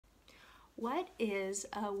What is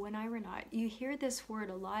a Oneironaut? You hear this word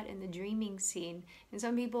a lot in the dreaming scene, and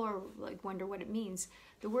some people are like wonder what it means.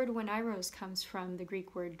 The word Oneiros comes from the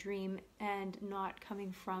Greek word dream and not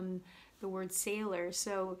coming from the word sailor.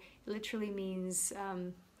 So it literally means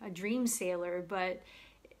a dream sailor, but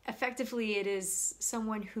effectively it is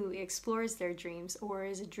someone who explores their dreams or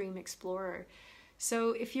is a dream explorer.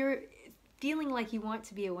 So if you're feeling like you want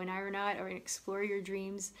to be a Oneironaut or explore your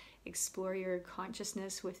dreams, explore your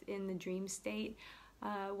consciousness within the dream state,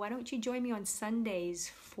 why don't you join me on Sundays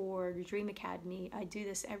for the Dream Academy? I do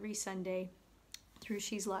this every Sunday through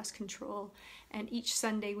She's Lost Control, and each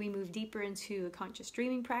Sunday we move deeper into a conscious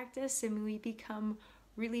dreaming practice and we become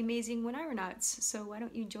really amazing Oneironauts. So why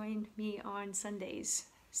don't you join me on Sundays,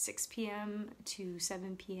 6 p.m. to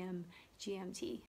 7 p.m. GMT.